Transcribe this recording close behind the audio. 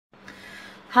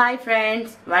Hi friends,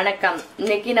 வணக்கம்.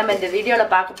 இன்னைக்கு நம்ம இந்த வீடியோல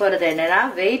பார்க்க போறது என்னன்னா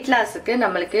weight lossக்கு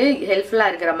நமக்கு ஹெல்ப்ஃபுல்லா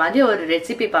இருக்கிற மாதிரி ஒரு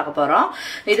ரெசிபி பார்க்க போறோம்.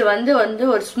 இது வந்து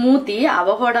ஒரு ஸ்மூத்தி,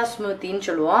 அவகோடா ஸ்மூத்தின்னு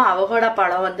சொல்லுவோம். அவகோடா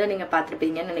பழம் வந்து நீங்க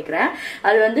பார்த்திருப்பீங்கன்னு நினைக்கிறேன்.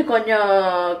 அது வந்து கொஞ்சம்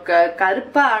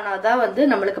கருப்பா ஆனாதான் வந்து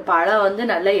நமக்கு பழம் வந்து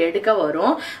நல்லா எடுக்க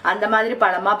வரும். அந்த மாதிரி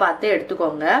பழமா பார்த்து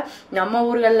எடுத்துக்கோங்க. நம்ம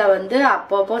ஊர்கள்ல வந்து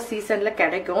அப்பப்போ சீசன்ல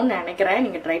கிடைக்கும்னு நினைக்கிறேன்.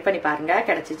 நீங்க ட்ரை பண்ணி பாருங்க.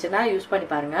 கிடைச்சிச்சுன்னா யூஸ் பண்ணி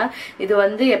பாருங்க. இது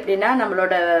வந்து எப்படின்னா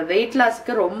நம்மளோட weight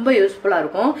lossக்கு ரொம்ப யூஸ்ஃபுல்லா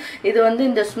இருக்கும். இது வந்து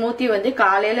இந்த ஸ்மூத்தி வந்து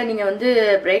காலையில நீங்க வந்து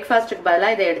பிரேக்ஃபாஸ்ட்க்கு பதிலா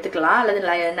இதை எடுத்துக்கலாம் அல்லது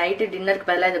நைட் டின்னருக்கு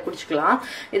பதிலா இதை குடிச்சுக்கலாம்.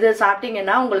 இது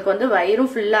சாப்பிட்டீங்கன்னா உங்களுக்கு வந்து வயிறும்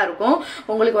ஃபுல்லா இருக்கும்.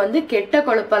 உங்களுக்கு வந்து கெட்ட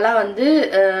கொழுப்பெல்லாம் வந்து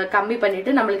கம்மி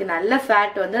பண்ணிட்டு நம்மளுக்கு நல்ல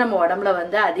ஃபேட் வந்து நம்ம உடம்புல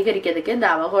வந்து அதிகரிக்கிறதுக்கு இந்த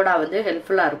அவகோடா வந்து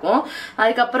ஹெல்ப்ஃபுல்லா இருக்கும்.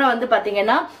 அதுக்கப்புறம் வந்து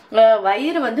பாத்தீங்கன்னா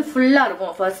வயிறு வந்து ஃபுல்லா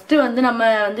இருக்கும். ஃபர்ஸ்ட் வந்து நம்ம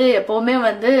வந்து எப்பவுமே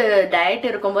வந்து டயட்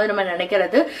இருக்கும்போது நம்ம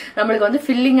நினைக்கிறது நம்மளுக்கு வந்து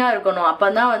ஃபில்லிங்கா இருக்கணும்.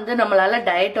 அப்பதான் வந்து நம்மளால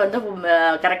டயட் வந்து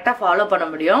கரெக்டா ஃபாலோ பண்ண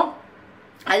முடியும்.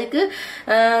 அதுக்கு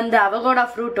இந்த அவகோடா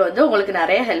ஃப்ரூட் வந்து உங்களுக்கு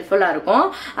நிறைய ஹெல்ப்ஃபுல்லா இருக்கும்.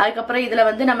 அதுக்கப்புறம் இதுல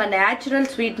வந்து நம்ம நேச்சுரல்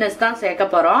ஸ்வீட்னஸ் தான் சேர்க்க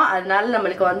போறோம். அதனால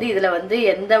நம்மளுக்கு வந்து இதுல வந்து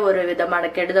எந்த ஒரு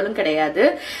விதமான கெடுதலும் கிடையாது.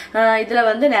 இதுல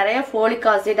வந்து நிறைய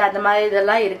ஃபோலிக் ஆசிட் அந்த மாதிரி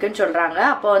இதெல்லாம் இருக்குன்னு சொல்றாங்க.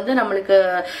 அப்போ வந்து நம்மளுக்கு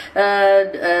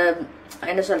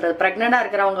என்ன சொல்றது, பிரெக்னண்டா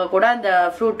இருக்கிறவங்க கூட அந்த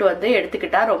ஃப்ரூட் வந்து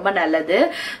எடுத்துக்கிட்டா ரொம்ப நல்லது.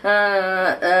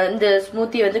 இந்த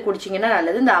ஸ்மூத்தி வந்து குடிச்சிங்கன்னா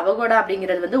நல்லது. இந்த அவகோடா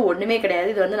அப்படிங்கிறது வந்து ஒண்ணுமே கிடையாது.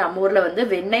 இது வந்து நம்ம ஊர்ல வந்து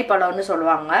வெண்ணெய் பழம்னு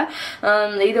சொல்லுவாங்க.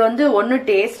 இது வந்து ஒன்னும்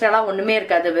டேஸ்ட் எல்லாம் ஒண்ணுமே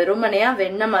இருக்காது. வெறுமனையா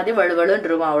வெண்ணெய் மாதிரி வலுவலுன்னு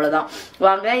இருக்கும், அவ்வளவுதான்.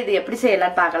 வாங்க இது எப்படி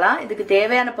செய்யலாம் பார்க்கலாம். இதுக்கு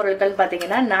தேவையான பொருட்கள்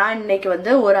பாத்தீங்கன்னா நான் இன்னைக்கு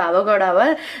வந்து ஒரு அவகோடாவை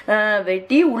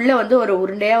வெட்டி உள்ள வந்து ஒரு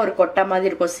உருண்டையா ஒரு கொட்டை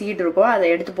மாதிரி இருக்கும், சீடு இருக்கும், அதை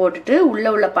எடுத்து போட்டுட்டு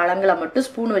உள்ள பழங்களை மட்டும்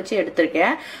ஸ்பூன் வச்சு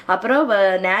எடுத்திருக்கேன். அப்புறம்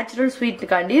நேச்சுரல்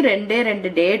ஸ்வீட்டுக்காண்டி ரெண்டு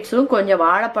டேட்ஸும் கொஞ்சம்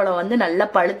வாழைப்பழம் வந்து நல்ல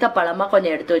பழுத்த பழமா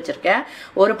கொஞ்சம் எடுத்து வச்சிருக்கேன்.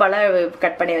 ஒரு பழம்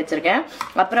கட் பண்ணி வச்சிருக்கேன்.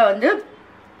 அப்புறம் வந்து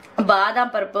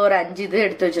பாதாம் பருப்பு ஒரு 5 இது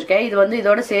எடுத்து வச்சிருக்கேன். இது வந்து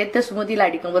இதோட சேர்த்து ஸ்மூத்தில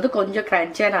அடிக்கும் போது கொஞ்சம்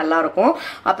கிரன்ச்சியா நல்லா இருக்கும்.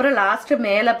 அப்புறம் லாஸ்ட்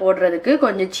மேல போடுறதுக்கு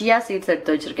கொஞ்சம் சியா சீட்ஸ்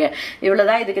எடுத்து வச்சிருக்கேன்.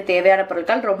 இவ்வளவுதான் இதுக்கு தேவையான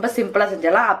பொருட்கள். ரொம்ப சிம்பிளா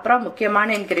செஞ்சலாம். அப்புறம்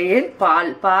முக்கியமான இன்கிரீடியன்ட்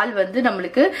பால் வந்து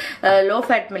நம்மளுக்கு லோ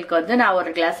ஃபேட் மில்க் வந்து நான்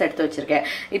ஒரு கிளாஸ் எடுத்து வச்சிருக்கேன்.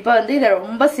 இப்ப வந்து இதை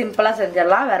ரொம்ப சிம்பிளா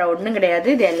செஞ்சிடலாம். வேற ஒண்ணும் கிடையாது.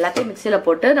 இது எல்லாத்தையும் மிக்சியில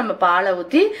போட்டு நம்ம பாலை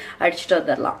ஊத்தி அடிச்சுட்டு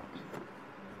வந்துடலாம்.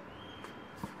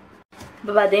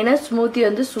 இப்போ பார்த்தீங்கன்னா ஸ்மூத்தி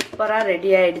வந்து சூப்பராக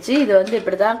ரெடி ஆயிடுச்சு. இது வந்து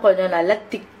இப்படிதான் கொஞ்சம் நல்லா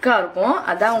திக்கா இருக்கும்.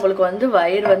 அதான் உங்களுக்கு வந்து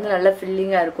வயிறு வந்து நல்லா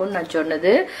ஃபில்லிங்காக இருக்கும்னு நான்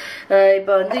சொன்னது.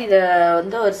 இப்போ வந்து இதை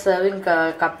வந்து ஒரு சர்விங்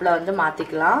கப்பில் வந்து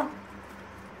மாற்றிக்கலாம்.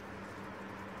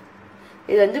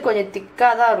 இது வந்து கொஞ்சம்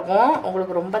திக்காக தான் இருக்கும்,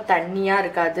 உங்களுக்கு ரொம்ப தண்ணியாக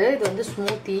இருக்காது. இது வந்து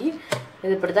ஸ்மூத்தி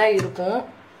இது இப்படி தான் இருக்கும்.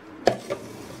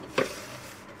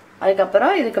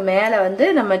 அதுக்கப்புறம் இதுக்கு மேலே வந்து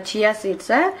நம்ம சியா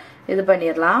சீட்ஸை இது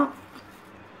பண்ணிடலாம்.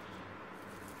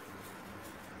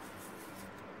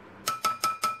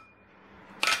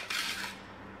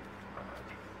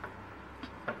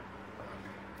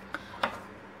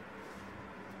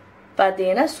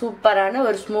 பார்த்தீங்கன்னா சூப்பரான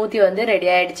ஒரு ஸ்மூத்தி வந்து ரெடி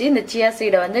ஆயிடுச்சு. இந்த சியா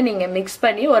சீடை வந்து நீங்க மிக்ஸ்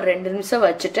பண்ணி ஒரு 2 நிமிஷம்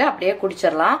வச்சுட்டு அப்படியே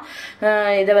குடிச்சிடலாம்.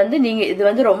 இதை வந்து இது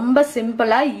வந்து ரொம்ப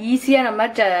சிம்பிளா ஈஸியா நம்ம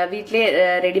வீட்லயே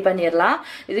ரெடி பண்ணிடலாம்.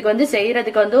 இதுக்கு வந்து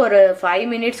செய்யறதுக்கு வந்து ஒரு 5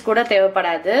 மினிட்ஸ் கூட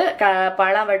தேவைப்படாது.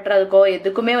 பழம் வெட்டுறதுக்கோ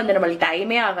எதுக்குமே வந்து நம்மளுக்கு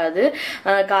டைமே ஆகாது.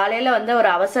 காலையில வந்து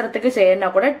ஒரு அவசரத்துக்கு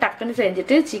செய்யணும்னா கூட டக்குன்னு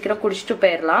செஞ்சுட்டு சீக்கிரம் குடிச்சிட்டு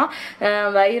போயிடலாம்.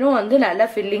 வயிறும் வந்து நல்லா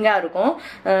ஃபில்லிங்கா இருக்கும்.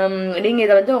 நீங்க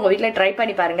இதை வந்து உங்க வீட்டுல ட்ரை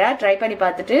பண்ணி பாருங்க. ட்ரை பண்ணி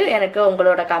பார்த்துட்டு எனக்கு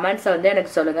உங்களோட கமெண்ட்ஸ் வந்து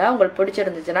எனக்கு சொல்லுங்க. உங்களுக்கு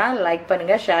பிடிச்சிருந்துச்சுன்னா லைக்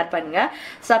பண்ணுங்க, ஷேர் பண்ணுங்க,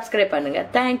 சப்ஸ்கிரைப் பண்ணுங்க.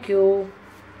 தேங்க்யூ.